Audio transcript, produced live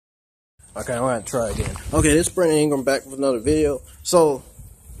Okay, I'm gonna try again. Okay, this is Brandon Ingram back with another video. So,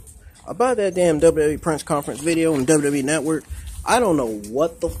 about that damn WWE Prince conference video on WWE Network, I don't know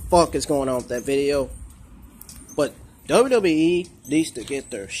what the fuck is going on with that video, but WWE needs to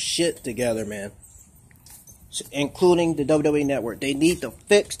get their shit together, man. Including the WWE Network. They need to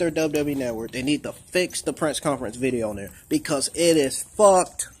fix their WWE Network. They need to fix the Prince conference video on there, because it is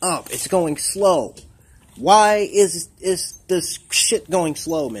fucked up. It's going slow. Why is this shit going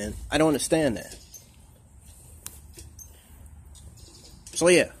slow, man? I don't understand that. So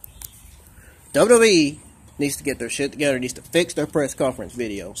yeah, WWE needs to get their shit together, needs to fix their press conference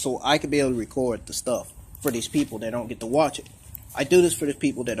video, so I can be able to record the stuff for these people that don't get to watch it. I do this for the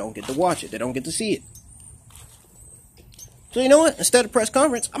people that don't get to watch it, they don't get to see it. So you know what? Instead of press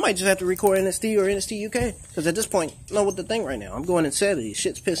conference, I might just have to record NXT or NXT UK. Because at this point, I know what to think right now. I'm going insanity.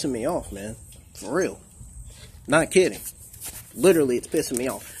 Shit's pissing me off, man. For real. Not kidding. Literally, it's pissing me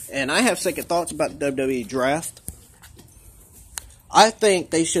off. And I have second thoughts about the WWE Draft. I think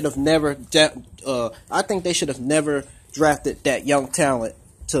they should have never drafted that young talent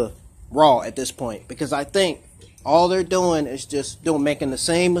to Raw at this point, because I think all they're doing is just making the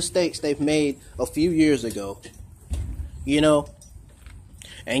same mistakes they've made a few years ago. You know,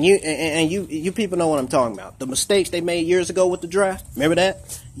 and you people know what I'm talking about. The mistakes they made years ago with the draft. Remember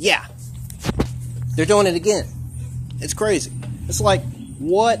that? Yeah. They're doing it again. It's crazy. It's like,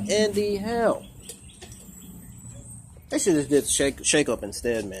 what in the hell? They should have did shake up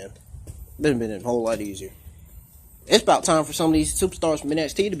instead, man. It would have been a whole lot easier. It's about time for some of these superstars from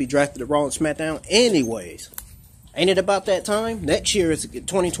NXT to be drafted to Raw and SmackDown anyways. Ain't it about that time? Next year,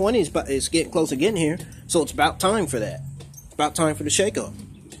 2020 is getting close to getting here, so it's about time for that. It's about time for the shake-up.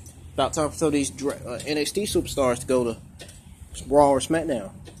 About time for some of these NXT superstars to go to Raw or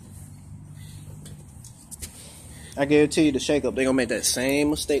SmackDown. I guarantee you the shake-up, they're going to make that same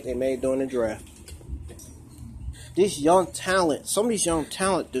mistake they made during the draft. These young talent, some of these young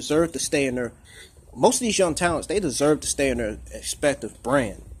talent deserve to stay in their... Most of these young talents, they deserve to stay in their respective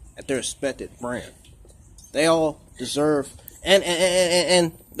brand. At their respected brand. They all deserve...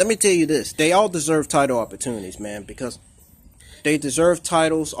 And let me tell you this. They all deserve title opportunities, man. Because they deserve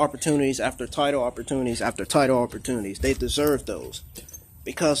titles, opportunities after title opportunities after title opportunities. They deserve those.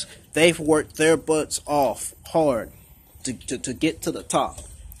 Because they've worked their butts off hard to get to the top.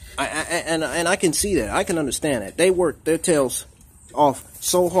 And I can see that. I can understand that. They worked their tails off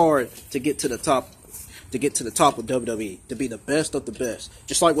so hard to get to the top. To get to the top of WWE. To be the best of the best.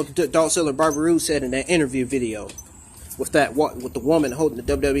 Just like what Dolph Ziggler and Barbara Roode said in that interview video. With the woman holding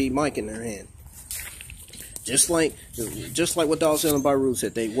the WWE mic in her hand. Just like what Dolph Ziggler and Barbara Roode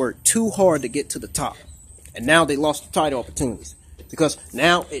said. They worked too hard to get to the top. And now they lost the title opportunities. Because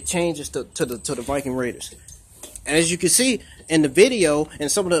now it changes to the Viking Raiders. And as you can see in the video,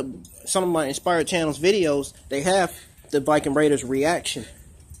 and some of my Inspired Channel's videos, they have the Viking Raiders reaction.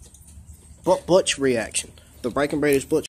 Butch reaction. The Viking Raiders Butch